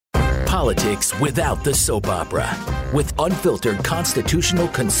politics without the soap opera, with unfiltered constitutional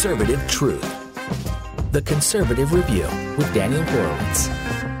conservative truth. The Conservative Review with Daniel Horowitz.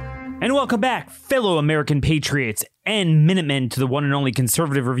 And welcome back, fellow American patriots and Minutemen, to the one and only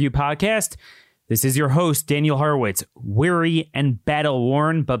Conservative Review podcast. This is your host, Daniel Horowitz, weary and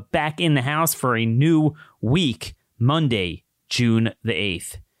battle-worn, but back in the house for a new week, Monday, June the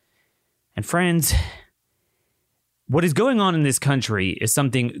 8th. And friends, what is going on in this country is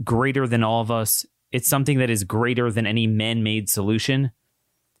something greater than all of us. It's something that is greater than any man-made solution,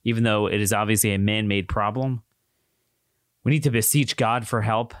 even though it is obviously a man-made problem. We need to beseech God for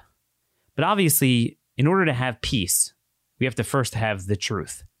help. But obviously, in order to have peace, we have to first have the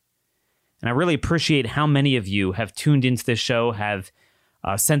truth. And I really appreciate how many of you have tuned into this show, have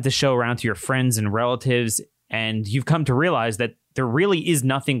sent the show around to your friends and relatives, and you've come to realize that there really is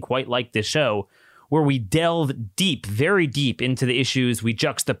nothing quite like this show, where we delve deep, very deep into the issues, we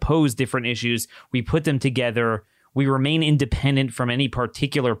juxtapose different issues, we put them together, we remain independent from any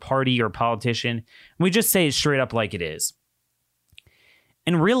particular party or politician, and we just say it straight up like it is.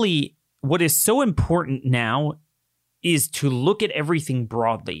 And really, what is so important now is to look at everything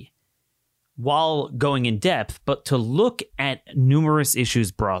broadly while going in depth, but to look at numerous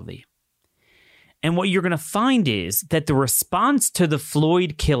issues broadly. And what you're going to find is that the response to the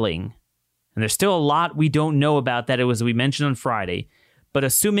Floyd killing, and there's still a lot we don't know about that, as we mentioned on Friday, but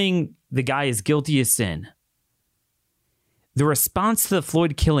assuming the guy is guilty of sin, the response to the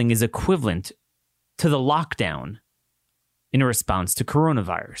Floyd killing is equivalent to the lockdown in response to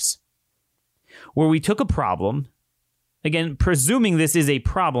coronavirus, where we took a problem, again, presuming this is a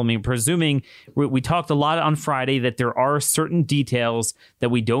problem, and presuming we talked a lot on Friday that there are certain details that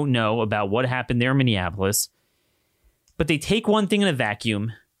we don't know about what happened there in Minneapolis, but they take one thing in a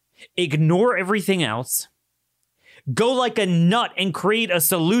vacuum, ignore everything else, go like a nut and create a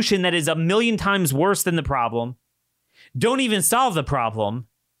solution that is a million times worse than the problem, don't even solve the problem,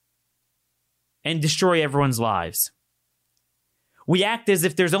 and destroy everyone's lives. We act as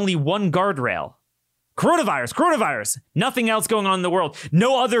if there's only one guardrail. Coronavirus, nothing else going on in the world.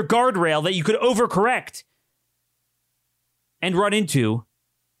 No other guardrail that you could overcorrect and run into.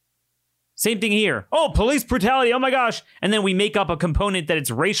 Same thing here. Oh, police brutality, oh my gosh. And then we make up a component that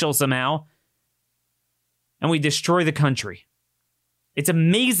it's racial somehow, and we destroy the country. It's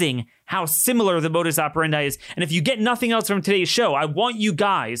amazing how similar the modus operandi is. And if you get nothing else from today's show, I want you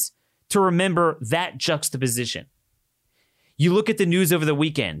guys to remember that juxtaposition. You look at the news over the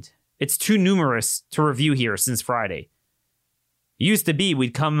weekend. It's too numerous to review here since Friday. It used to be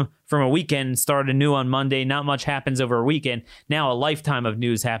we'd come from a weekend and start anew on Monday. Not much happens over a weekend. Now a lifetime of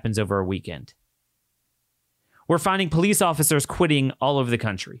news happens over a weekend. We're finding police officers quitting all over the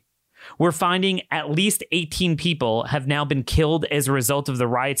country. We're finding at least 18 people have now been killed as a result of the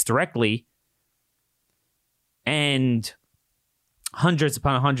riots directly, and hundreds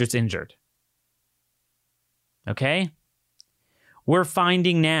upon hundreds injured. Okay? We're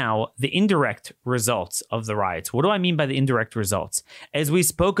finding now the indirect results of the riots. What do I mean by the indirect results? As we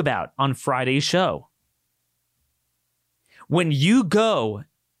spoke about on Friday's show, when you go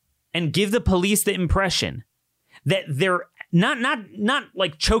and give the police the impression that they're not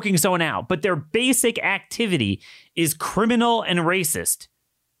like choking someone out, but their basic activity is criminal and racist,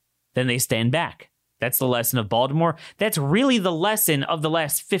 then they stand back. That's the lesson of Baltimore. That's really the lesson of the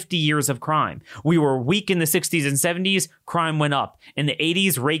last 50 years of crime. We were weak in the 60s and 70s. Crime went up. In the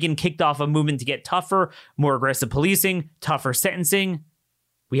 80s, Reagan kicked off a movement to get tougher, more aggressive policing, tougher sentencing.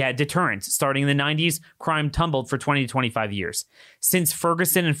 We had deterrence. Starting in the 90s, crime tumbled for 20 to 25 years. Since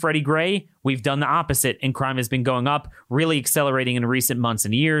Ferguson and Freddie Gray, we've done the opposite, and crime has been going up, really accelerating in recent months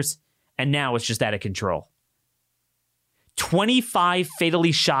and years, and now it's just out of control. 25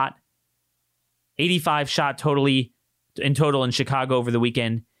 fatally shot, 85 shot in total in Chicago over the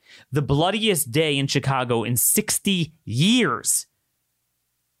weekend. The bloodiest day in Chicago in 60 years.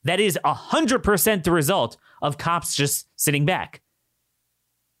 That is 100% the result of cops just sitting back.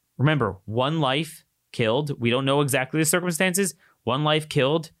 Remember, one life killed. We don't know exactly the circumstances. One life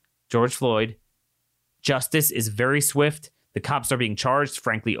killed, George Floyd. Justice is very swift. The cops are being charged,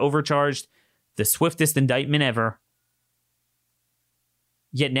 frankly overcharged. The swiftest indictment ever.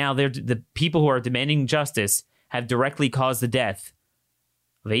 Yet now the people who are demanding justice have directly caused the death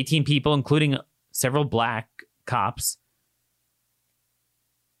of 18 people, including several black cops,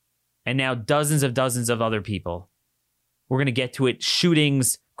 and now dozens of other people. We're going to get to it.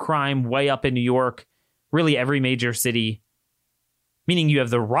 Shootings, crime way up in New York, really every major city, meaning you have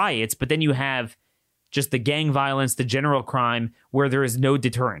the riots, but then you have just the gang violence, the general crime, where there is no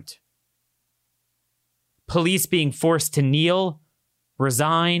deterrent. Police being forced to kneel,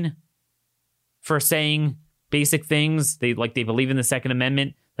 resign, for saying basic things. They believe in the Second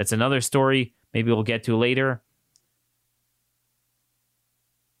Amendment. That's another story. Maybe we'll get to later.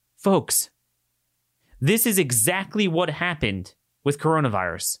 Folks, this is exactly what happened with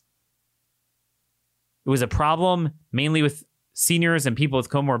coronavirus. It was a problem mainly with seniors and people with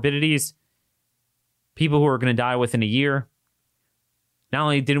comorbidities, people who are going to die within a year. Not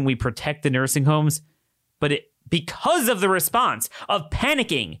only didn't we protect the nursing homes, but because of the response of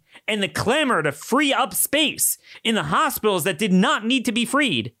panicking and the clamor to free up space in the hospitals that did not need to be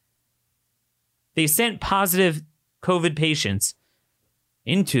freed, they sent positive COVID patients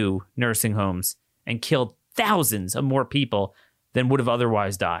into nursing homes and killed thousands of more people than would have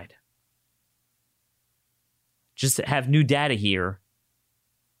otherwise died. Just to have new data here,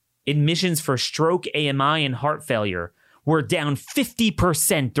 admissions for stroke, AMI, and heart failure were down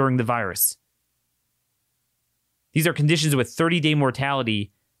 50% during the virus. These are conditions with 30-day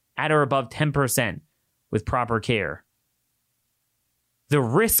mortality at or above 10% with proper care. The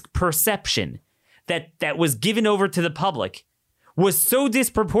risk perception that was given over to the public was so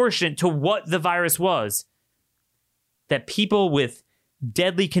disproportionate to what the virus was that people with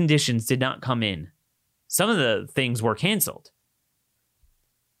deadly conditions did not come in. Some of the things were canceled.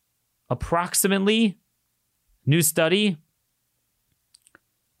 New study,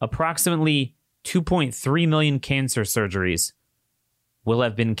 approximately 2.3 million cancer surgeries will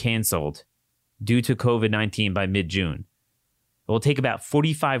have been canceled due to COVID-19 by mid-June. It will take about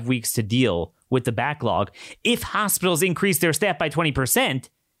 45 weeks to deal with the backlog if hospitals increase their staff by 20%,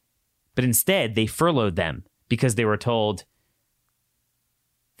 but instead they furloughed them because they were told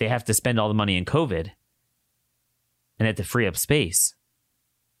they have to spend all the money in COVID and had to free up space.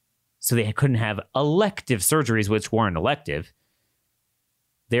 So they couldn't have elective surgeries, which weren't elective.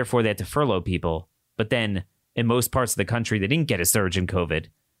 Therefore, they had to furlough people. But then, in most parts of the country, they didn't get a surge in COVID.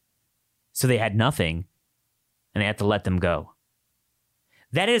 So they had nothing, and they had to let them go.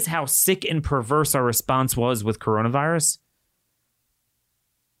 That is how sick and perverse our response was with coronavirus.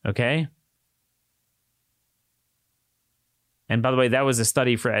 Okay? And by the way, that was a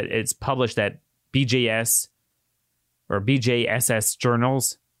study it's published at BJS or BJSS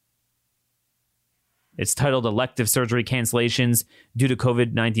journals. It's titled Elective Surgery Cancellations Due to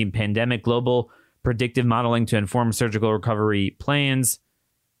COVID-19 Pandemic, Global Predictive Modeling to Inform Surgical Recovery Plans.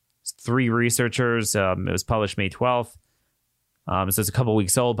 It's 3 researchers. It was published May 12th. So it's a couple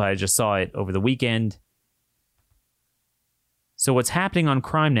weeks old, but I just saw it over the weekend. So what's happening on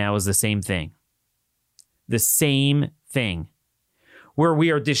crime now is the same thing. The same thing. Where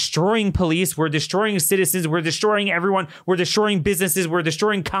we are destroying police, we're destroying citizens, we're destroying everyone, we're destroying businesses, we're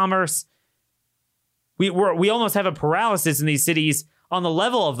destroying commerce. We almost have a paralysis in these cities on the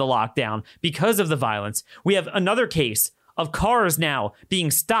level of the lockdown because of the violence. We have another case of cars now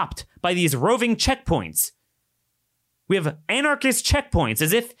being stopped by these roving checkpoints. We have anarchist checkpoints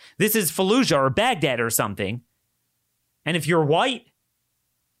as if this is Fallujah or Baghdad or something. And if you're white,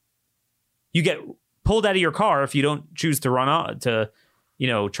 you get pulled out of your car if you don't choose to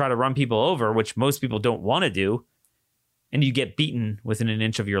try to run people over, which most people don't want to do, and you get beaten within an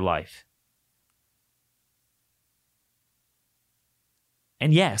inch of your life.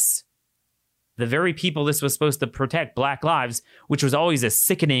 And yes, the very people this was supposed to protect, Black lives, which was always a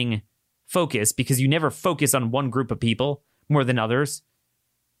sickening focus because you never focus on one group of people more than others.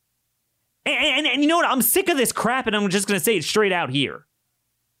 And you know what? I'm sick of this crap, and I'm just going to say it straight out here.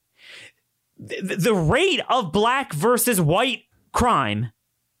 The rate of black versus white crime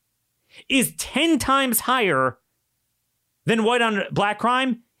is 10 times higher than white on black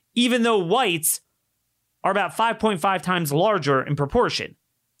crime, even though whites are about 5.5 times larger in proportion.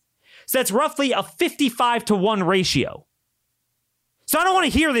 So that's roughly a 55-to-1 ratio. So I don't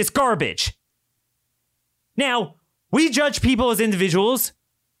want to hear this garbage. Now, we judge people as individuals.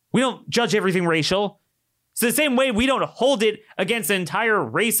 We don't judge everything racial. So the same way we don't hold it against an entire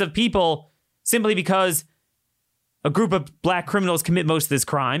race of people simply because a group of black criminals commit most of this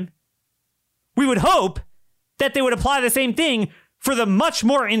crime. We would hope that they would apply the same thing for the much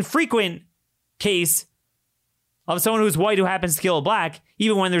more infrequent case of someone who's white who happens to kill a black,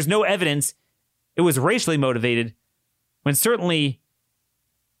 even when there's no evidence it was racially motivated, when certainly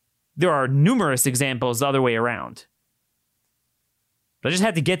there are numerous examples the other way around. But I just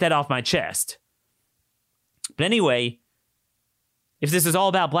had to get that off my chest. But anyway, if this is all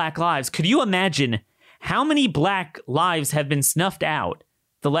about black lives, could you imagine how many black lives have been snuffed out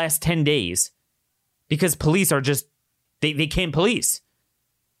the last 10 days because police are just, they can't police?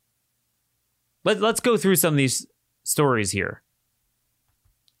 Let's go through some of these stories here.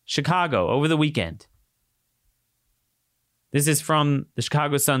 Chicago, over the weekend. This is from the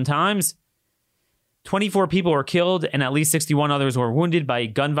Chicago Sun-Times. 24 people were killed and at least 61 others were wounded by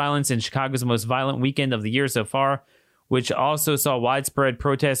gun violence in Chicago's most violent weekend of the year so far, which also saw widespread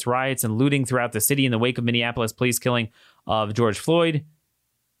protests, riots, and looting throughout the city in the wake of Minneapolis police killing of George Floyd.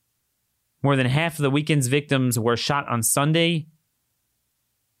 More than half of the weekend's victims were shot on Sunday.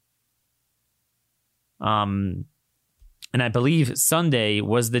 And I believe Sunday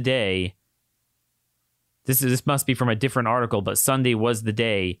was the day. This must be from a different article, but Sunday was the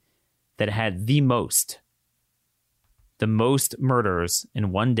day that had the most murders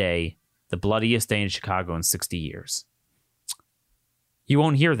in one day, the bloodiest day in Chicago in 60 years. You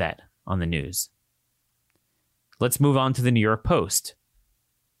won't hear that on the news. Let's move on to the New York Post.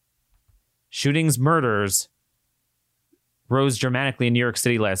 Shootings, murders rose dramatically in New York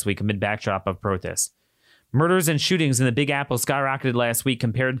City last week amid backdrop of protests. Murders and shootings in the Big Apple skyrocketed last week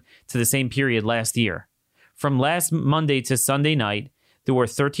compared to the same period last year. From last Monday to Sunday night, there were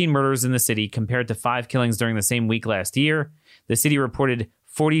 13 murders in the city compared to 5 killings during the same week last year. The city reported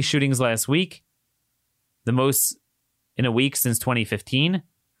 40 shootings last week, the most in a week since 2015.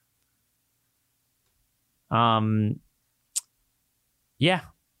 Yeah,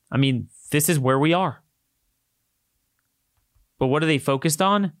 I mean, this is where we are. But what are they focused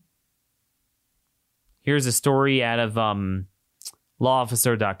on? Here's a story out of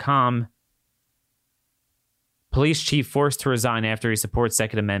lawofficer.com. Police chief forced to resign after he supports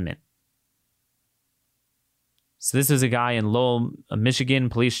Second Amendment. So this is a guy in Lowell, Michigan,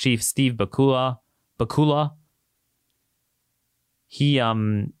 Police Chief Steve Bakula. He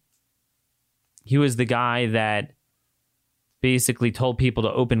was the guy that basically told people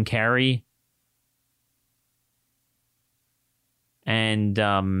to open carry. And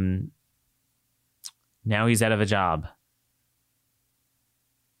now he's out of a job.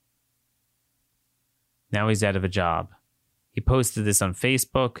 He posted this on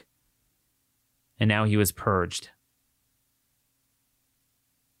Facebook, and now he was purged.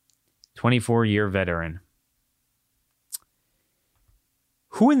 24-year veteran.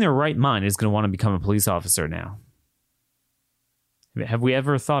 Who in their right mind is going to want to become a police officer now? Have we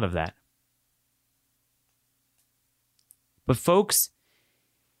ever thought of that? But folks,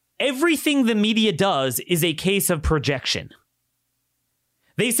 everything the media does is a case of projection.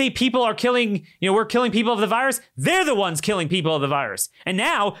 They say people are killing, we're killing people of the virus. They're the ones killing people of the virus. And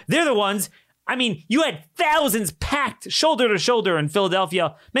now they're the ones, you had thousands packed shoulder to shoulder in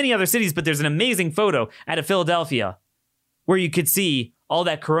Philadelphia, many other cities, but there's an amazing photo out of Philadelphia where you could see all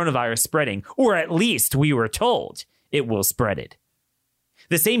that coronavirus spreading, or at least we were told it will spread it.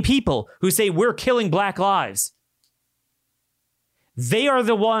 The same people who say we're killing black lives, they are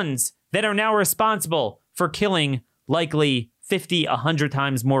the ones that are now responsible for killing likely 50, 100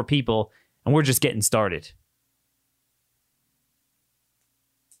 times more people, and we're just getting started.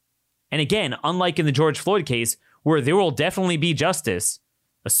 And again, unlike in the George Floyd case, where there will definitely be justice,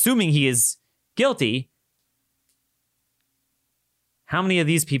 assuming he is guilty, how many of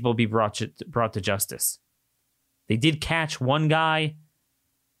these people will be brought to justice? They did catch one guy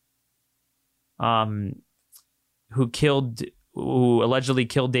who allegedly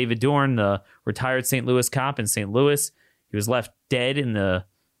killed David Dorn, the retired St. Louis cop in St. Louis. He was left dead on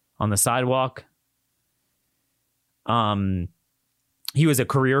the sidewalk. He was a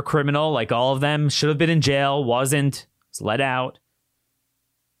career criminal, like all of them. Should have been in jail, wasn't. Was let out.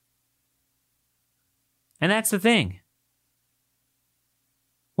 And that's the thing.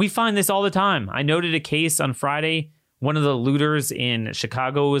 We find this all the time. I noted a case on Friday. One of the looters in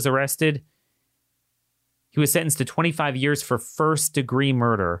Chicago was arrested. He was sentenced to 25 years for first-degree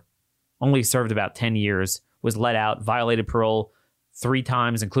murder. Only served about 10 years. Was let out, violated parole 3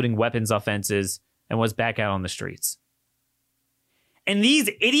 times, including weapons offenses, and was back out on the streets. And these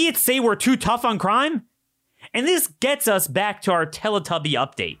idiots say we're too tough on crime? And this gets us back to our Teletubby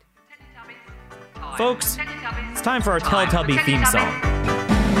update. Folks, it's time for our Teletubby theme song.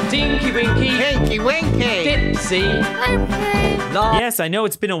 Tinky Winky, Tinky Winky, Dipsy. Yes, I know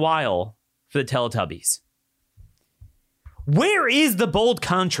it's been a while for the Teletubbies. Where is the bold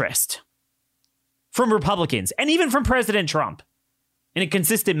contrast from Republicans and even from President Trump in a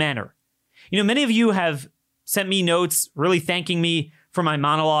consistent manner? Many of you have sent me notes really thanking me for my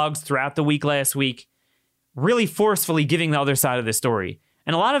monologues throughout the week last week, really forcefully giving the other side of the story.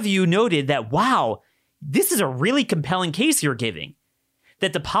 And a lot of you noted that, wow, this is a really compelling case you're giving.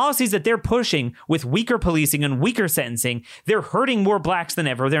 That the policies that they're pushing with weaker policing and weaker sentencing, they're hurting more blacks than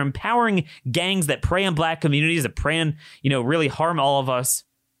ever. They're empowering gangs that prey on black communities, that prey on, really harm all of us.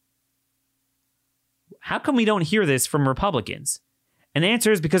 How come we don't hear this from Republicans? And the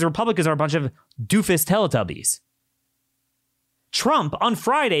answer is because Republicans are a bunch of doofus Teletubbies. Trump, on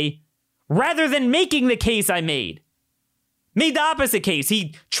Friday, rather than making the case I made. Made the opposite case.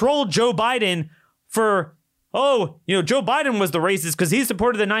 He trolled Joe Biden for, Joe Biden was the racist because he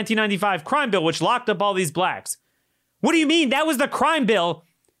supported the 1995 crime bill, which locked up all these blacks. What do you mean? That was the crime bill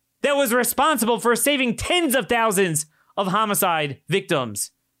that was responsible for saving tens of thousands of homicide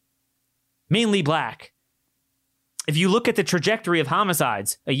victims, mainly black. If you look at the trajectory of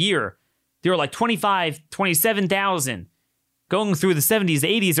homicides a year, there were like 27,000 going through the 70s,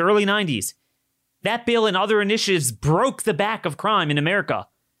 80s, early 90s. That bill and other initiatives broke the back of crime in America,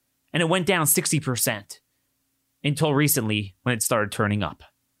 and it went down 60% until recently when it started turning up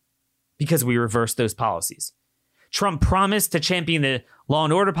because we reversed those policies. Trump promised to champion the law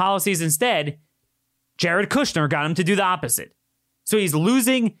and order policies. Instead, Jared Kushner got him to do the opposite. So he's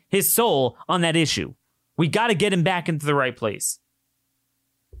losing his soul on that issue. We got to get him back into the right place.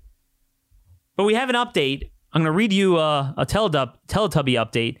 But we have an update. I'm going to read you a Teletubby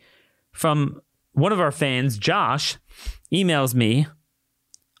update from one of our fans, Josh, emails me.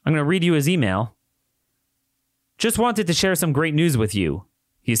 I'm going to read you his email. Just wanted to share some great news with you,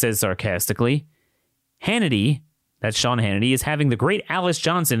 he says sarcastically. Hannity, that's Sean Hannity, is having the great Alice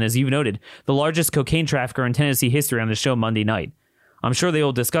Johnson, as you've noted, the largest cocaine trafficker in Tennessee history, on the show Monday night. I'm sure they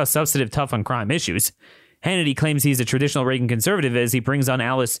will discuss substantive tough on crime issues. Hannity claims he's a traditional Reagan conservative as he brings on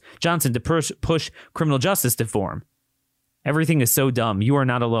Alice Johnson to push criminal justice reform. Everything is so dumb. You are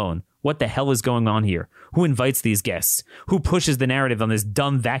not alone. What the hell is going on here? Who invites these guests? Who pushes the narrative on this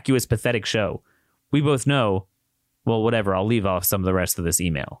dumb, vacuous, pathetic show? We both know. Well, whatever. I'll leave off some of the rest of this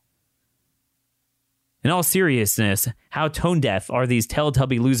email. In all seriousness, how tone-deaf are these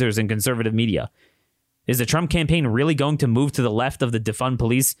Teletubby losers in conservative media? Is the Trump campaign really going to move to the left of the defund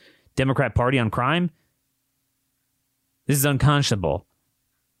police Democrat Party on crime? This is unconscionable.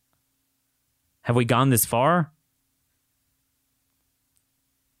 Have we gone this far?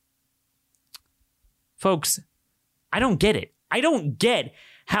 Folks, I don't get it. I don't get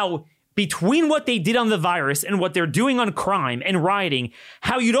how between what they did on the virus and what they're doing on crime and rioting,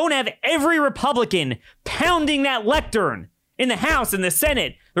 how you don't have every Republican pounding that lectern in the House and the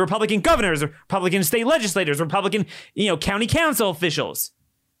Senate, the Republican governors, Republican state legislators, Republican, county council officials.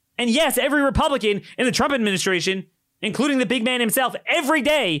 And yes, every Republican in the Trump administration, including the big man himself, every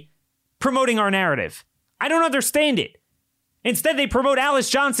day promoting our narrative. I don't understand it. Instead, they promote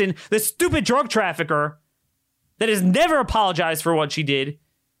Alice Johnson, the stupid drug trafficker that has never apologized for what she did,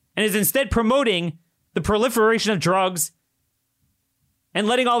 and is instead promoting the proliferation of drugs and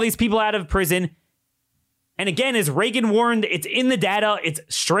letting all these people out of prison. And again, as Reagan warned, it's in the data, it's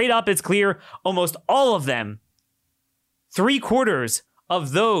straight up, it's clear, almost all of them, 3/4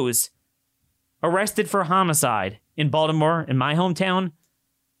 of those arrested for homicide in Baltimore, in my hometown,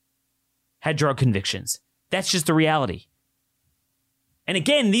 had drug convictions. That's just the reality. And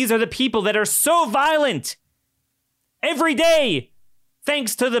again, these are the people that are so violent every day,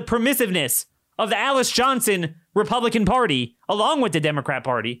 thanks to the permissiveness of the Alice Johnson Republican Party, along with the Democrat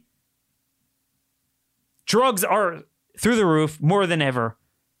Party. Drugs are through the roof more than ever.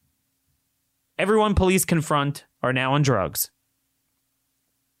 Everyone police confront are now on drugs.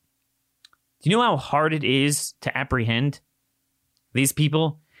 Do you know how hard it is to apprehend these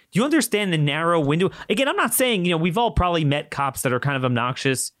people? Do you understand the narrow window? Again, I'm not saying, we've all probably met cops that are kind of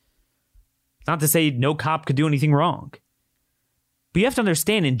obnoxious. Not to say no cop could do anything wrong. But you have to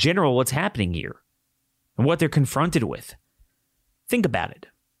understand in general what's happening here and what they're confronted with. Think about it.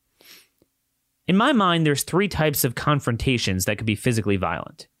 In my mind, there's 3 types of confrontations that could be physically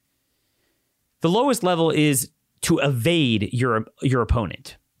violent. The lowest level is to evade your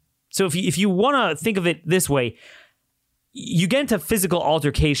opponent. So if you want to think of it this way, you get into physical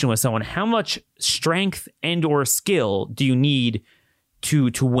altercation with someone. How much strength and or skill do you need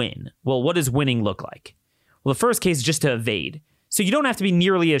to win? Well, what does winning look like? Well, the first case is just to evade. So you don't have to be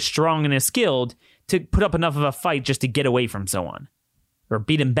nearly as strong and as skilled to put up enough of a fight just to get away from someone or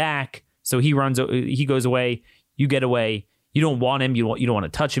beat him back. So he goes away, you get away. You don't want him. You don't want to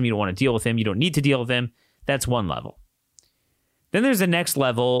touch him. You don't want to deal with him. You don't need to deal with him. That's one level. Then there's the next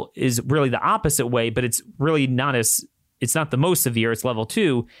level is really the opposite way, but it's really it's not the most severe. It's level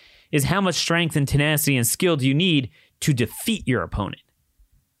 2 is how much strength and tenacity and skill do you need to defeat your opponent?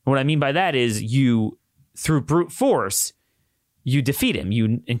 What I mean by that is you, through brute force, you defeat him,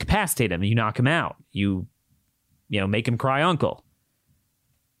 you incapacitate him, you knock him out, you make him cry uncle.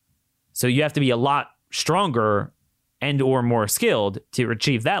 So you have to be a lot stronger and or more skilled to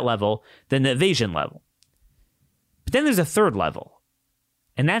achieve that level than the evasion level. But then there's a third level,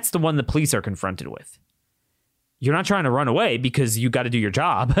 and that's the one the police are confronted with. You're not trying to run away because you got to do your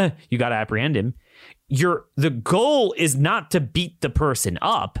job. You got to apprehend him. The goal is not to beat the person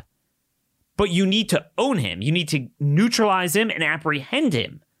up. But you need to own him. You need to neutralize him and apprehend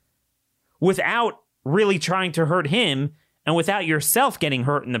him without really trying to hurt him and without yourself getting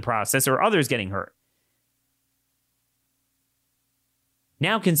hurt in the process or others getting hurt.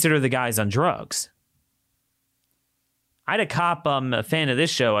 Now consider the guys on drugs. I had a cop, a fan of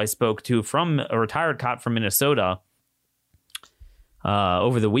this show I spoke to, from a retired cop from Minnesota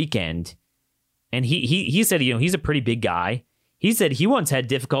over the weekend. And he said, he's a pretty big guy. He said he once had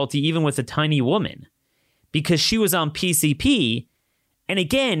difficulty even with a tiny woman because she was on PCP. And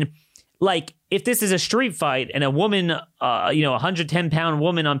again, like, if this is a street fight and a woman, a 110-pound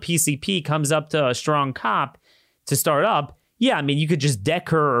woman on PCP comes up to a strong cop to start up, yeah, I mean, you could just deck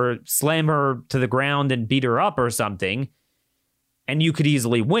her or slam her to the ground and beat her up or something, and you could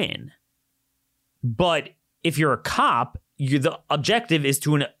easily win. But if you're a cop, the objective is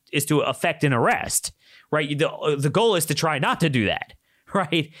to effect an arrest, right? The goal is to try not to do that,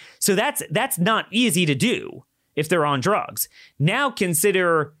 right? So that's not easy to do if they're on drugs. Now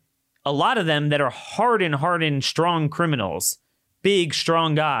consider a lot of them that are hardened, strong criminals, big,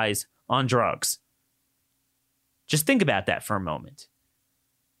 strong guys on drugs. Just think about that for a moment.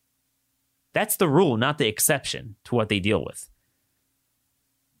 That's the rule, not the exception to what they deal with.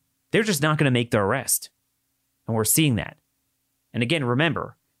 They're just not going to make the arrest. And we're seeing that. And again,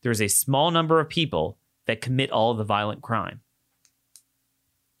 remember, there's a small number of people that commit all the violent crime.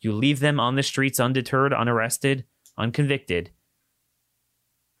 You leave them on the streets undeterred, unarrested, unconvicted.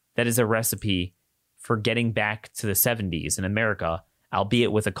 That is a recipe for getting back to the 70s in America,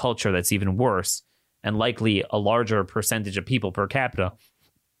 albeit with a culture that's even worse and likely a larger percentage of people per capita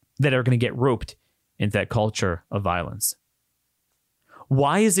that are going to get roped into that culture of violence.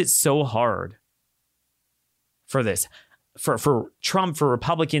 Why is it so hard for this? For Trump, for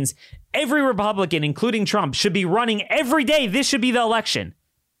Republicans, every Republican, including Trump, should be running every day. This should be the election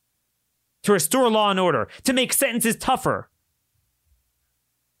to restore law and order, to make sentences tougher.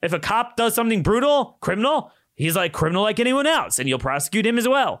 If a cop does something brutal, criminal, he's like criminal like anyone else, and you'll prosecute him as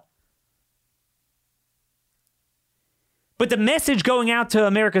well. But the message going out to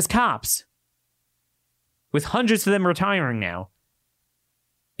America's cops, with hundreds of them retiring now,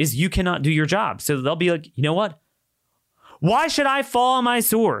 is you cannot do your job. So they'll be like, you know what? Why should I fall on my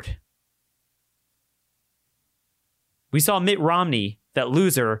sword? We saw Mitt Romney, that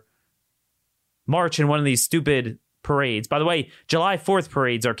loser, march in one of these stupid parades. By the way, July 4th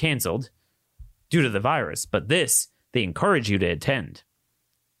parades are canceled due to the virus, but this, they encourage you to attend.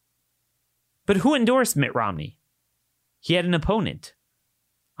 But who endorsed Mitt Romney? He had an opponent.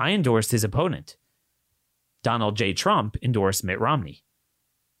 I endorsed his opponent. Donald J. Trump endorsed Mitt Romney.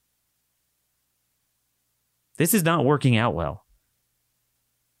 This is not working out well.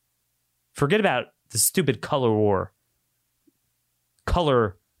 Forget about the stupid color war,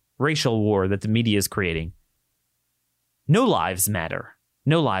 racial war that the media is creating. No lives matter.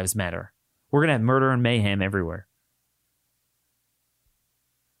 No lives matter. We're going to have murder and mayhem everywhere.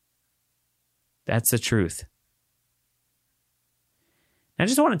 That's the truth. I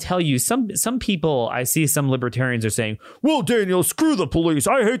just want to tell you, some people, I see some libertarians are saying, well, Daniel, screw the police.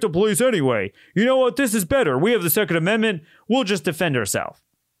 I hate the police anyway. You know what? This is better. We have the Second Amendment. We'll just defend ourselves.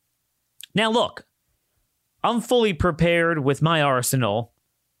 Now, look, I'm fully prepared with my arsenal.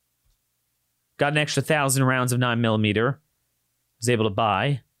 Got an extra 1,000 rounds of 9mm. Was able to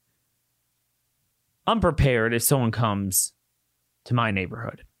buy. I'm prepared if someone comes to my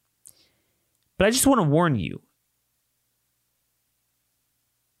neighborhood. But I just want to warn you.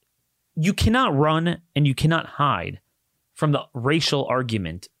 You cannot run and you cannot hide from the racial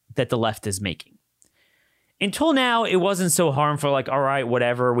argument that the left is making. Until now, it wasn't so harmful, like, all right,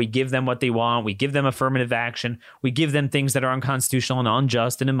 whatever, we give them what they want, we give them affirmative action, we give them things that are unconstitutional and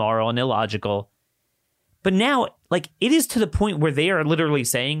unjust and immoral and illogical. But now, like, it is to the point where they are literally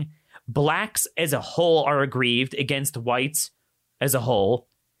saying blacks as a whole are aggrieved against whites as a whole.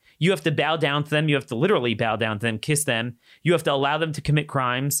 You have to bow down to them. You have to literally bow down to them, kiss them. You have to allow them to commit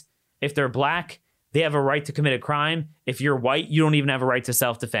crimes. If they're black, they have a right to commit a crime. If you're white, you don't even have a right to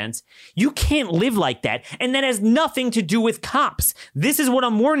self-defense. You can't live like that. And that has nothing to do with cops. This is what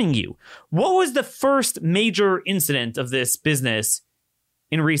I'm warning you. What was the first major incident of this business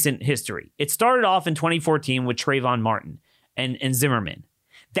in recent history? It started off in 2014 with Trayvon Martin and Zimmerman.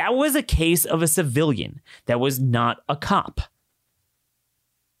 That was a case of a civilian. That was not a cop.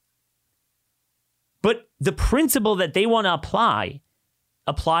 But the principle that they want to apply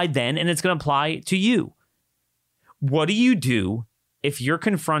applied then, and it's going to apply to you. What do you do if you're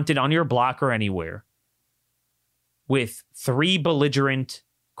confronted on your block or anywhere with 3 belligerent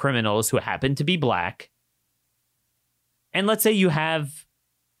criminals who happen to be black, and let's say you have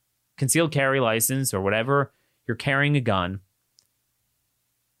concealed carry license or whatever, you're carrying a gun,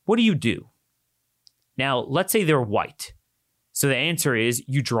 what do you do? Now, let's say they're white. So the answer is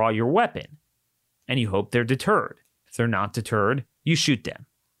you draw your weapon and you hope they're deterred. If they're not deterred, you shoot them.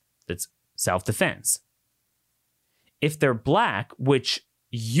 That's self-defense. If they're black, which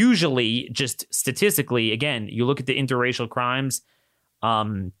usually just statistically, again, you look at the interracial crimes,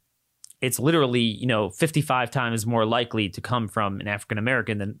 it's literally, 55 times more likely to come from an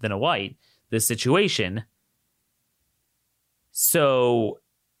African-American than a white, this situation. So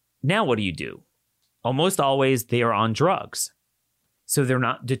now what do you do? Almost always they are on drugs. So they're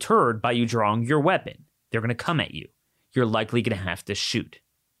not deterred by you drawing your weapon. They're going to come at you. You're likely going to have to shoot.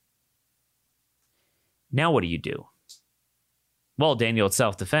 Now what do you do? Well, Daniel, it's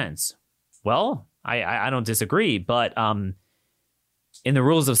self-defense. Well, I don't disagree, but in the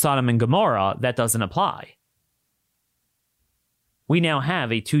rules of Sodom and Gomorrah, that doesn't apply. We now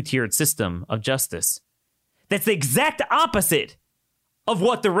have a two-tiered system of justice. That's the exact opposite of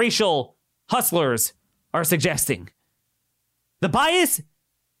what the racial hustlers are suggesting. The bias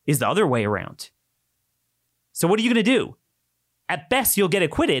is the other way around. So what are you going to do? At best, you'll get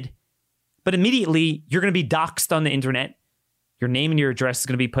acquitted, but immediately you're going to be doxxed on the internet. Your name and your address is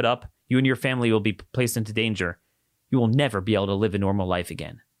going to be put up. You and your family will be placed into danger. You will never be able to live a normal life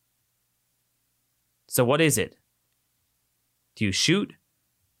again. So what is it? Do you shoot?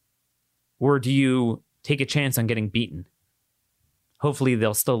 Or do you take a chance on getting beaten? Hopefully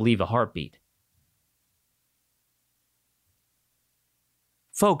they'll still leave a heartbeat.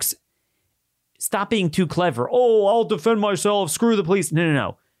 Folks, stop being too clever. Oh, I'll defend myself. Screw the police.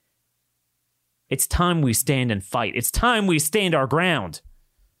 No. It's time we stand and fight. It's time we stand our ground.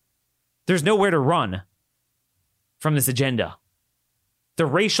 There's nowhere to run from this agenda. The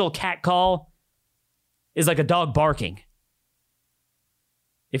racial catcall is like a dog barking.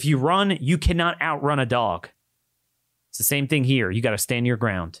 If you run, you cannot outrun a dog. It's the same thing here. You got to stand your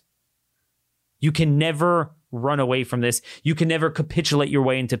ground. You can never run away from this. You can never capitulate your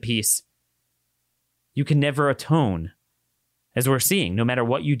way into peace. You can never atone. As we're seeing, no matter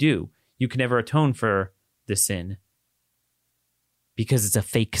what you do, you can never atone for the sin. Because it's a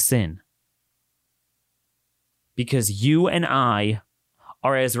fake sin. Because you and I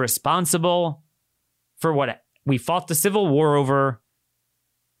are as responsible for what we fought the Civil War over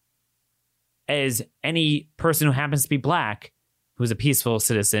as any person who happens to be black, who's a peaceful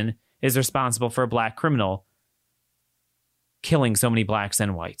citizen, is responsible for a black criminal killing so many blacks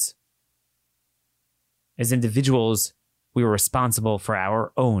and whites. As individuals, we were responsible for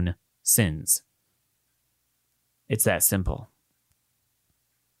our own sins. It's that simple.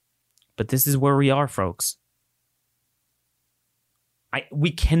 But this is where we are, folks.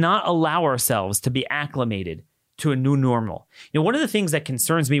 We cannot allow ourselves to be acclimated to a new normal. One of the things that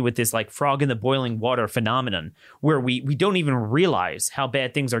concerns me with this like frog in the boiling water phenomenon, where we don't even realize how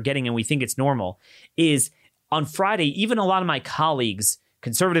bad things are getting and we think it's normal, is on Friday, even a lot of my colleagues,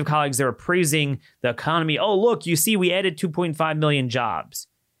 conservative colleagues, they're praising the economy. Oh, look, you see, we added 2.5 million jobs.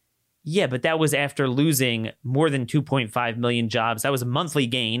 Yeah, but that was after losing more than 2.5 million jobs. That was a monthly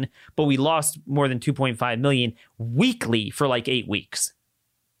gain, but we lost more than 2.5 million weekly for like 8 weeks.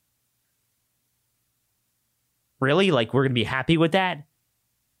 Really? Like, we're going to be happy with that?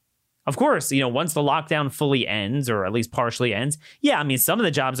 Of course, once the lockdown fully ends, or at least partially ends, some of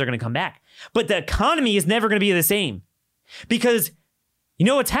the jobs are going to come back. But the economy is never going to be the same. Because you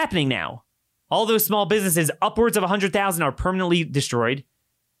know what's happening now? All those small businesses, upwards of 100,000, are permanently destroyed.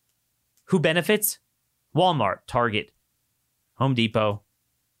 Who benefits? Walmart, Target, Home Depot,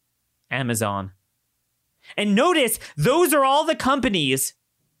 Amazon. And notice, those are all the companies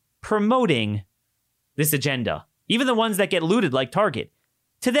promoting this agenda. Even the ones that get looted, like Target.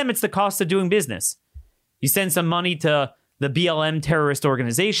 To them, it's the cost of doing business. You send some money to the BLM terrorist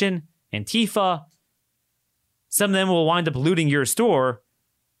organization, Antifa. Some of them will wind up looting your store.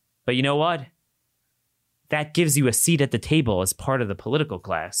 But you know what? That gives you a seat at the table as part of the political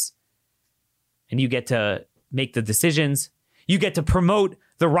class. And you get to make the decisions. You get to promote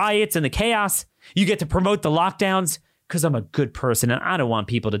the riots and the chaos. You get to promote the lockdowns because I'm a good person and I don't want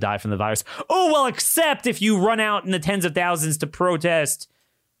people to die from the virus. Oh, well, except if you run out in the tens of thousands to protest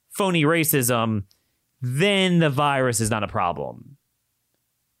phony racism, then the virus is not a problem.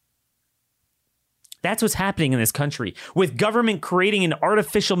 That's what's happening in this country, with government creating an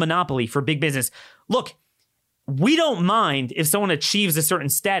artificial monopoly for big business. Look, we don't mind if someone achieves a certain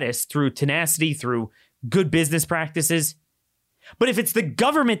status through tenacity, through good business practices. But if it's the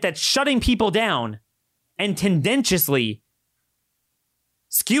government that's shutting people down and tendentiously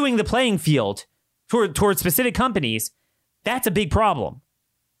skewing the playing field toward specific companies, that's a big problem.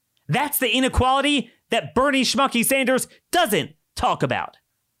 That's the inequality that Bernie Schmucky Sanders doesn't talk about.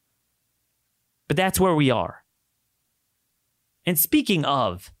 But that's where we are. And speaking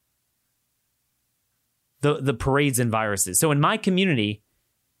of the parades and viruses, so in my community,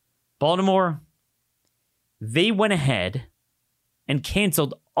 Baltimore, they went ahead and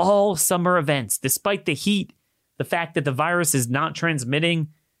canceled all summer events, despite the heat, the fact that the virus is not transmitting,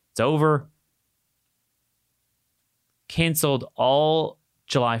 it's over. Canceled all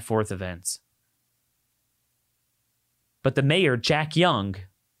July 4th events. But the mayor, Jack Young,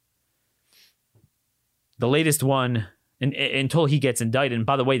 the latest one, until he gets indicted, and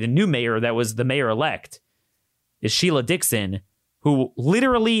by the way, the new mayor that was the mayor-elect is Sheila Dixon, who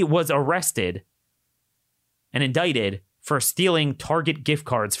literally was arrested and indicted for stealing Target gift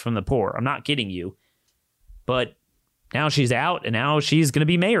cards from the poor. I'm not kidding you. But now she's out, and now she's going to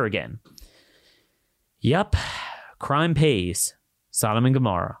be mayor again. Yep, crime pays. Sodom and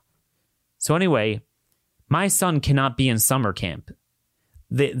Gomorrah. So anyway, my son cannot be in summer camp.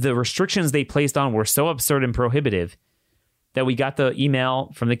 The restrictions they placed on were so absurd and prohibitive that we got the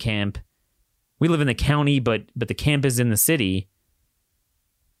email from the camp. We live in the county, but the camp is in the city.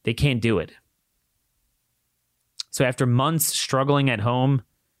 They can't do it. So after months struggling at home,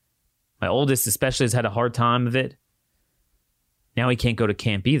 my oldest especially has had a hard time of it. Now he can't go to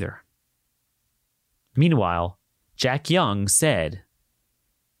camp either. Meanwhile, Jack Young said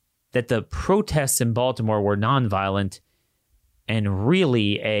that the protests in Baltimore were nonviolent and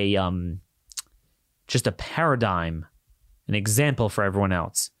really just a paradigm, an example for everyone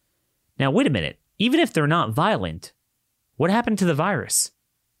else. Now, wait a minute. Even if they're not violent, what happened to the virus?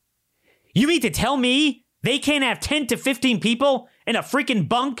 You mean to tell me they can't have 10 to 15 people in a freaking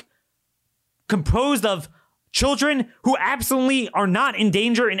bunk composed of children who absolutely are not in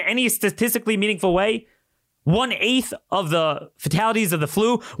danger in any statistically meaningful way? 1/8 of the fatalities of the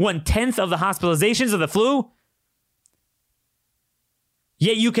flu, 1/10 of the hospitalizations of the flu.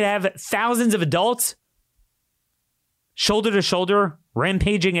 Yet you could have thousands of adults shoulder to shoulder,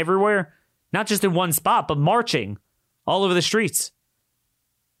 rampaging everywhere, not just in one spot, but marching all over the streets.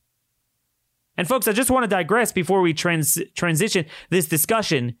 And folks, I just want to digress before we transition this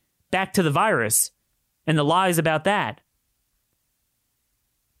discussion back to the virus and the lies about that.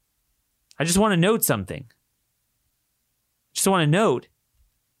 I just want to note something. Just want to note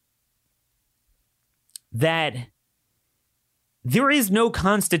that there is no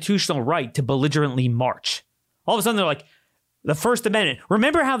constitutional right to belligerently march. All of a sudden, they're like, the First Amendment.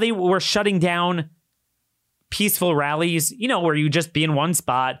 Remember how they were shutting down peaceful rallies? You know, where you just be in one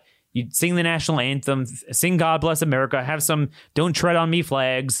spot, you'd sing the national anthem, sing God Bless America, have some Don't Tread on Me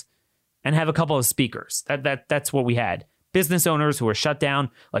flags, and have a couple of speakers. That's what we had. Business owners who were shut down,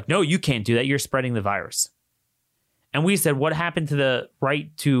 like, no, you can't do that. You're spreading the virus. And we said, what happened to the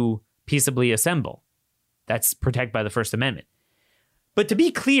right to peaceably assemble? That's protected by the First Amendment. But to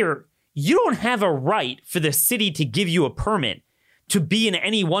be clear, you don't have a right for the city to give you a permit to be in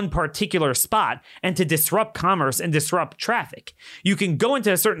any one particular spot and to disrupt commerce and disrupt traffic. You can go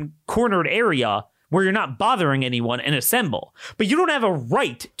into a certain cornered area where you're not bothering anyone and assemble, but you don't have a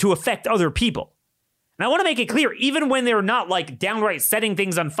right to affect other people. And I want to make it clear, even when they're not like downright setting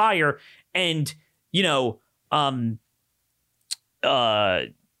things on fire and, you know,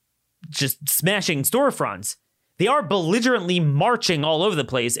 just smashing storefronts, they are belligerently marching all over the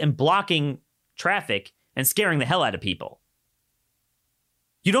place and blocking traffic and scaring the hell out of people.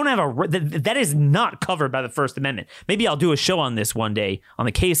 You don't have that is not covered by the First Amendment. Maybe I'll do a show on this one day, on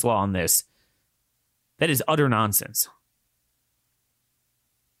the case law on this. That is utter nonsense.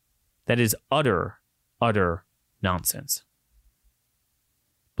 That is utter nonsense.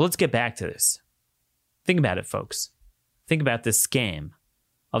 But let's get back to this. Think about it, folks. Think about this scam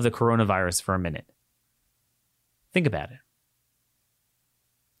of the coronavirus for a minute. Think about it.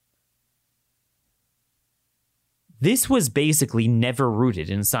 This was basically never rooted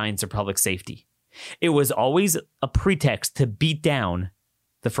in science or public safety. It was always a pretext to beat down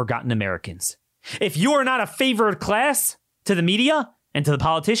the forgotten Americans. If you are not a favored class to the media and to the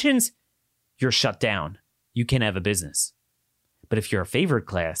politicians, you're shut down. You can't have a business. But if you're a favored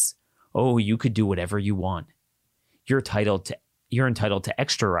class, oh, you could do whatever you want. You're entitled to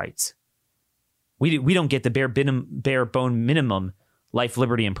extra rights. We don't get the bare bone minimum life,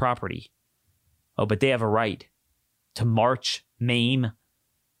 liberty, and property. Oh, but they have a right to march, maim,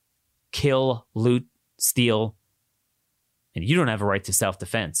 kill, loot, steal. And you don't have a right to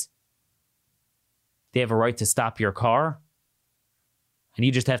self-defense. They have a right to stop your car, and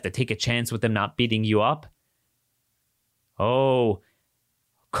you just have to take a chance with them not beating you up. Oh,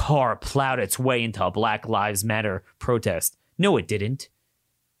 car plowed its way into a Black Lives Matter protest. No, it didn't.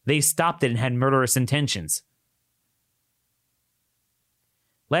 They stopped it and had murderous intentions.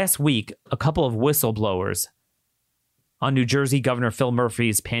 Last week, a couple of whistleblowers on New Jersey Governor Phil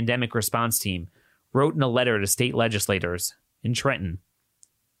Murphy's pandemic response team wrote in a letter to state legislators in Trenton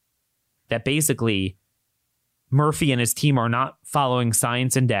that basically Murphy and his team are not following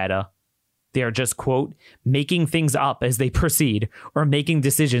science and data. They are just, quote, making things up as they proceed or making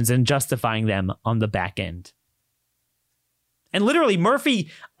decisions and justifying them on the back end. And literally, Murphy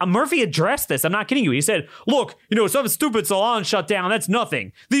addressed this. I'm not kidding you. He said, look, some stupid salon shut down. That's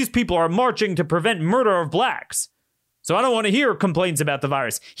nothing. These people are marching to prevent murder of blacks. So I don't want to hear complaints about the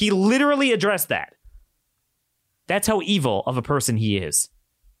virus. He literally addressed that. That's how evil of a person he is.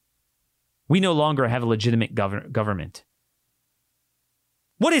 We no longer have a legitimate government.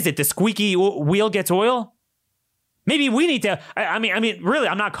 What is it? The squeaky wheel gets oil? Maybe we need to, I mean, really,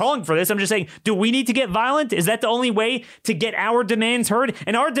 I'm not calling for this. I'm just saying, do we need to get violent? Is that the only way to get our demands heard?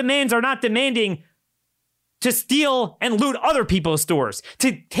 And our demands are not demanding to steal and loot other people's stores,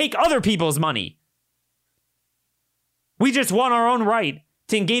 to take other people's money. We just want our own right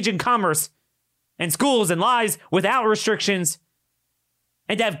to engage in commerce and schools and lives without restrictions,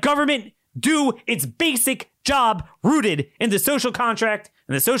 and to have government do its basic job rooted in the social contract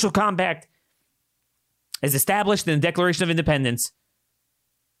and the social compact as established in the Declaration of Independence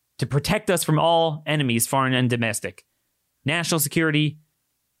to protect us from all enemies, foreign and domestic. National security,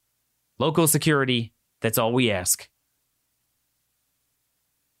 local security, that's all we ask.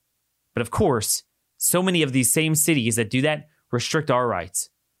 But of course, so many of these same cities that do that restrict our rights.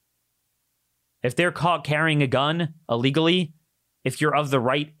 If they're caught carrying a gun illegally, if you're of the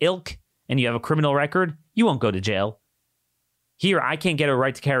right ilk and you have a criminal record, you won't go to jail. Here, I can't get a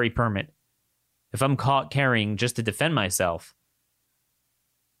right to carry permit. If I'm caught carrying just to defend myself,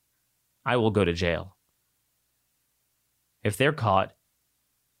 I will go to jail. If they're caught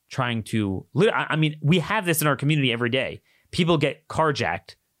trying to, I mean, we have this in our community every day. People get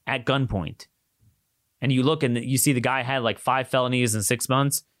carjacked at gunpoint. And you look and you see the guy had like 5 felonies in 6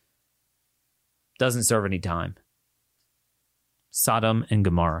 months. Doesn't serve any time. Sodom and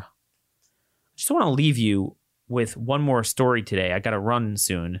Gomorrah. I just want to leave you with one more story today. I got to run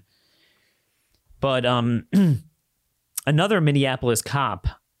soon. But another Minneapolis cop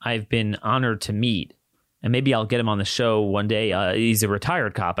I've been honored to meet, and maybe I'll get him on the show one day. He's a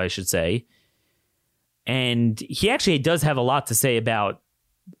retired cop, I should say. And he actually does have a lot to say about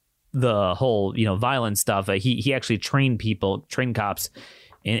the whole, violent stuff. He actually trained cops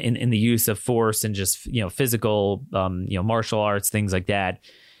in the use of force and just, physical, martial arts, things like that.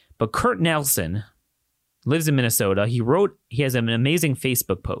 But Kurt Nelson lives in Minnesota. He has an amazing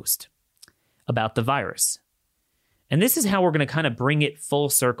Facebook post about the virus. And this is how we're going to kind of bring it full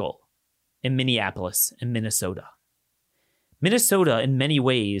circle in Minneapolis and Minnesota. Minnesota, in many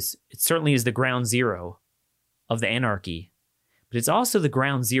ways, it certainly is the ground zero of the anarchy, but it's also the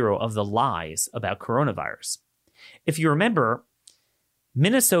ground zero of the lies about coronavirus. If you remember,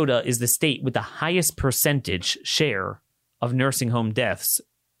 Minnesota is the state with the highest percentage share of nursing home deaths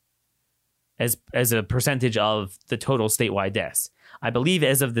as a percentage of the total statewide deaths. I believe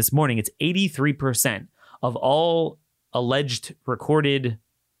as of this morning, it's 83% of all alleged recorded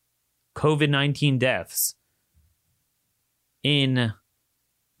COVID-19 deaths in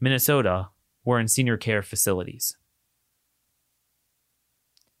Minnesota were in senior care facilities.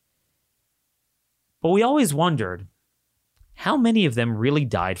 But we always wondered how many of them really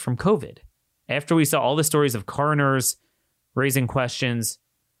died from COVID. After we saw all the stories of coroners raising questions,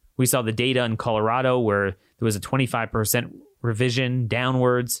 we saw the data in Colorado where there was a 25% revision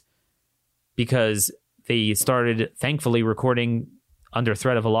downwards because they started, thankfully, recording under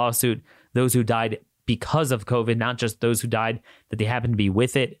threat of a lawsuit those who died because of COVID, not just those who died that they happened to be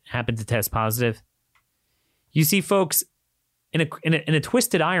with it, happened to test positive. You see, folks, in a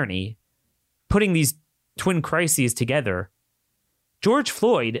twisted irony, putting these twin crises together, George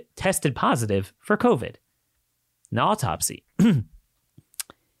Floyd tested positive for COVID. An autopsy.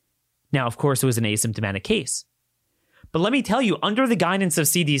 Now, of course, it was an asymptomatic case. But let me tell you, under the guidance of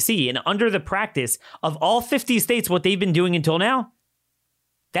CDC and under the practice of all 50 states, what they've been doing until now,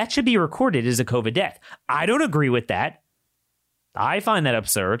 that should be recorded as a COVID death. I don't agree with that. I find that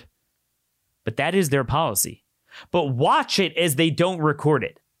absurd. But that is their policy. But watch it as they don't record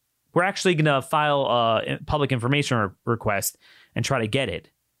it. We're actually going to file a public information request and try to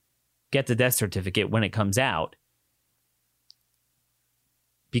get the death certificate when it comes out.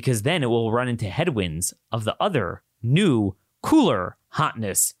 Because then it will run into headwinds of the other new, cooler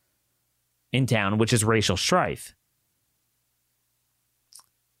hotness in town, which is racial strife.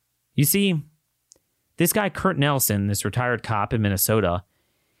 You see, this guy, Kurt Nelson, this retired cop in Minnesota,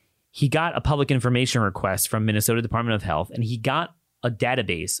 he got a public information request from Minnesota Department of Health, and he got a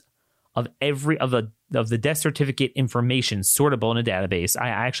database of every of the death certificate information sortable in a database. I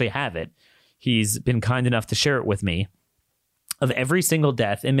actually have it. He's been kind enough to share it with me, of every single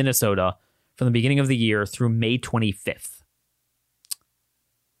death in Minnesota from the beginning of the year through May 25th.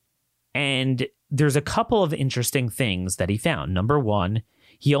 And there's a couple of interesting things that he found. Number one,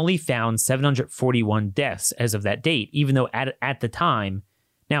 he only found 741 deaths as of that date, even though at the time,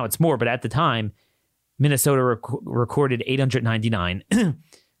 now it's more, but at the time, Minnesota recorded 899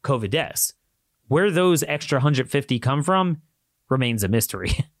 COVID deaths. Where those extra 150 come from remains a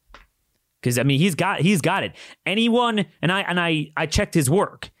mystery. Because, I mean, he's got it. Anyone, and I checked his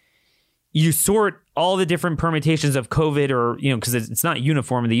work. You sort all the different permutations of COVID, or, because it's not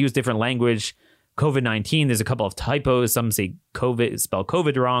uniform. They use different language. COVID-19, there's a couple of typos. Some say COVID, spell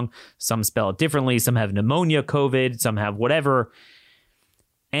COVID wrong. Some spell it differently. Some have pneumonia COVID. Some have whatever.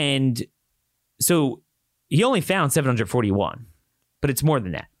 And so he only found 741, but it's more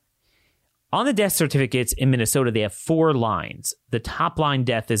than that. On the death certificates in Minnesota, they have 4 lines. The top line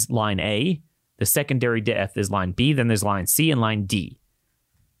death is line A. The secondary death is line B. Then there's line C and line D.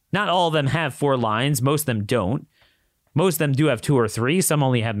 Not all of them have 4 lines. Most of them don't. Most of them do have 2 or 3. Some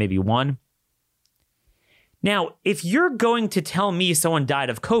only have maybe 1. Now, if you're going to tell me someone died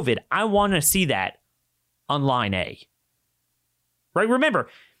of COVID, I want to see that on line A. Right? Remember,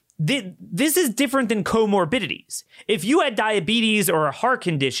 this is different than comorbidities. If you had diabetes or a heart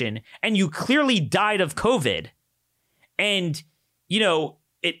condition and you clearly died of COVID and, it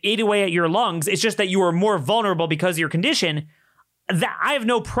ate away at your lungs, it's just that you were more vulnerable because of your condition, that I have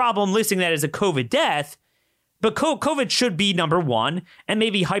no problem listing that as a COVID death, but COVID should be number 1, and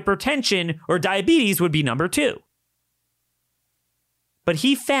maybe hypertension or diabetes would be number 2. But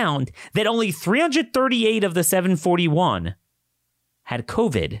he found that only 338 of the 741 had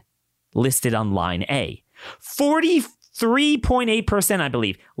COVID listed on line A. 43.8%, I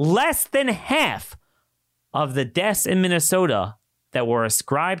believe, less than half of the deaths in Minnesota that were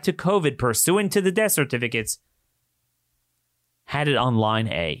ascribed to COVID pursuant to the death certificates had it on line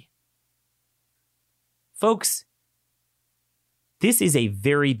A. Folks, this is a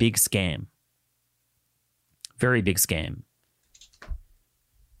very big scam. Very big scam.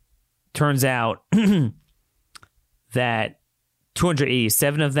 Turns out that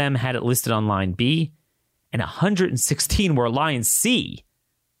 287 of them had it listed on line B, and 116 were line C.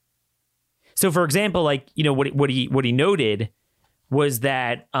 So, for example, what he noted was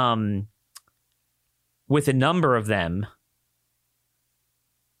that with a number of them,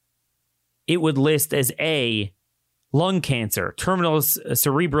 it would list as A, lung cancer, terminal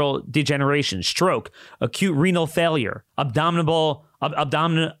cerebral degeneration, stroke, acute renal failure, abdominal, why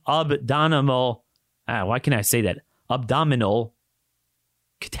can I say that? Abdominal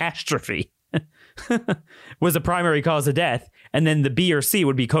catastrophe was the primary cause of death, and then the B or C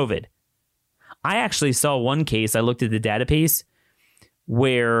would be COVID. I actually saw one case, I looked at the database,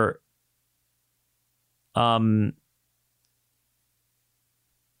 where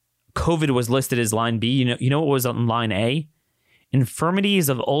COVID was listed as line B. You know what was on line A? Infirmities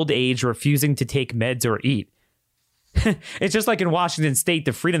of old age, refusing to take meds or eat. It's just like in Washington State,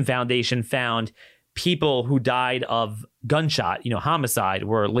 the Freedom Foundation found people who died of gunshot, homicide,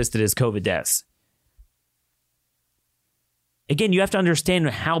 were listed as COVID deaths. Again, you have to understand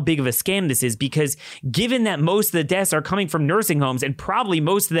how big of a scam this is, because given that most of the deaths are coming from nursing homes and probably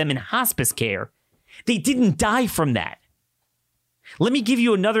most of them in hospice care, they didn't die from that. Let me give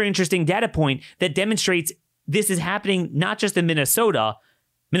you another interesting data point that demonstrates this is happening not just in Minnesota.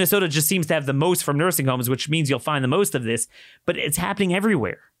 Minnesota just seems to have the most from nursing homes, which means you'll find the most of this, but it's happening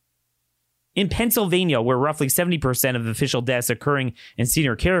everywhere. In Pennsylvania, where roughly 70% of official deaths occurring in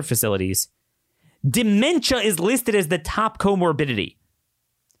senior care facilities, dementia is listed as the top comorbidity.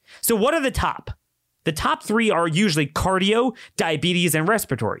 So what are the top? The top 3 are usually cardio, diabetes, and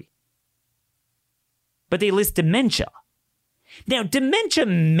respiratory. But they list dementia. Now, dementia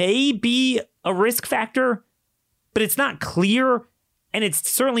may be a risk factor, but it's not clear, and it's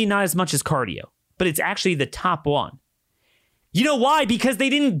certainly not as much as cardio, but it's actually the top one. You know why? Because they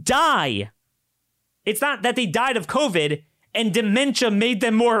didn't die. It's not that they died of COVID and dementia made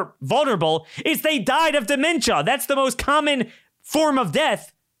them more vulnerable. It's they died of dementia. That's the most common form of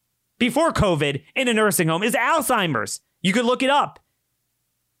death before COVID in a nursing home is Alzheimer's. You could look it up.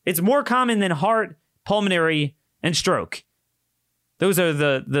 It's more common than heart, pulmonary, and stroke. Those are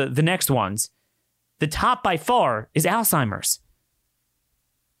the next ones. The top by far is Alzheimer's.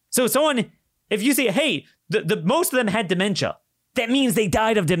 So if you say, hey, the most of them had dementia, that means they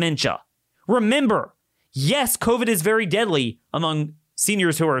died of dementia. Remember, yes, COVID is very deadly among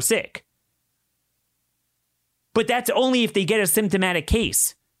seniors who are sick. But that's only if they get a symptomatic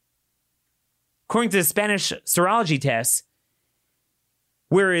case. According to the Spanish serology tests,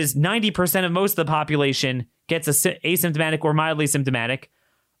 whereas 90% of most of the population gets asymptomatic or mildly symptomatic,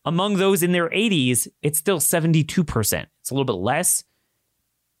 among those in their 80s, it's still 72%. It's a little bit less.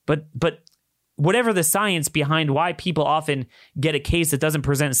 But whatever the science behind why people often get a case that doesn't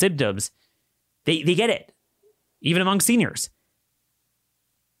present symptoms, they get it, even among seniors.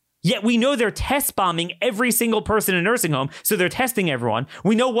 Yet we know they're test bombing every single person in a nursing home, so they're testing everyone.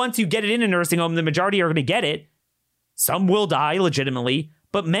 We know once you get it in a nursing home, the majority are going to get it. Some will die legitimately,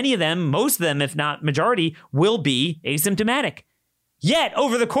 but many of them, most of them, if not majority, will be asymptomatic. Yet,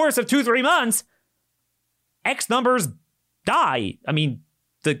 over the course of 2-3 months, X numbers die. I mean,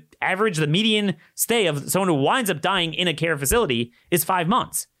 the average, the median stay of someone who winds up dying in a care facility is 5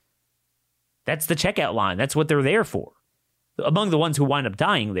 months. That's the checkout line. That's what they're there for. Among the ones who wind up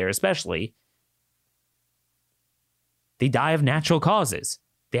dying there, especially, they die of natural causes.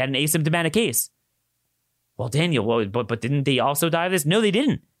 They had an asymptomatic case. Well, Daniel, but didn't they also die of this? No, they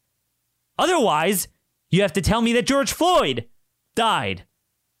didn't. Otherwise, you have to tell me that George Floyd died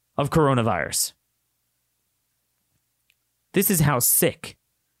of coronavirus. This is how sick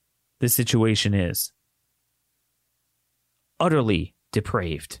this situation is. Utterly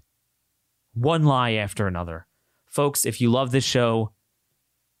depraved. One lie after another. Folks, if you love this show,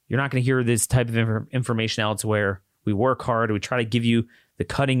 you're not going to hear this type of information elsewhere. We work hard. We try to give you the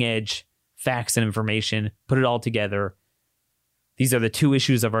cutting edge facts and information, put it all together. These are the two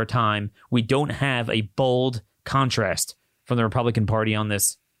issues of our time. We don't have a bold contrast from the Republican Party on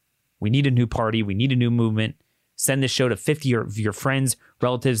this. We need a new party. We need a new movement. Send this show to 50 of your friends,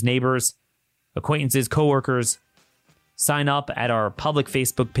 relatives, neighbors, acquaintances, coworkers. Sign up at our public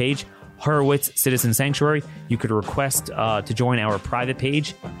Facebook page, Horowitz Citizen Sanctuary. You could request to join our private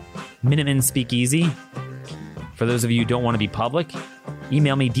page, Minutemen Speakeasy. For those of you who don't want to be public,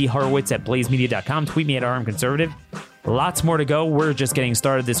 email me, dhorowitz@blazemedia.com. Tweet me at @RMConservative. Lots more to go. We're just getting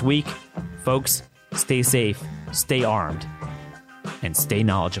started this week. Folks, stay safe, stay armed, and stay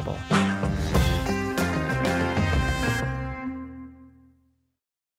knowledgeable.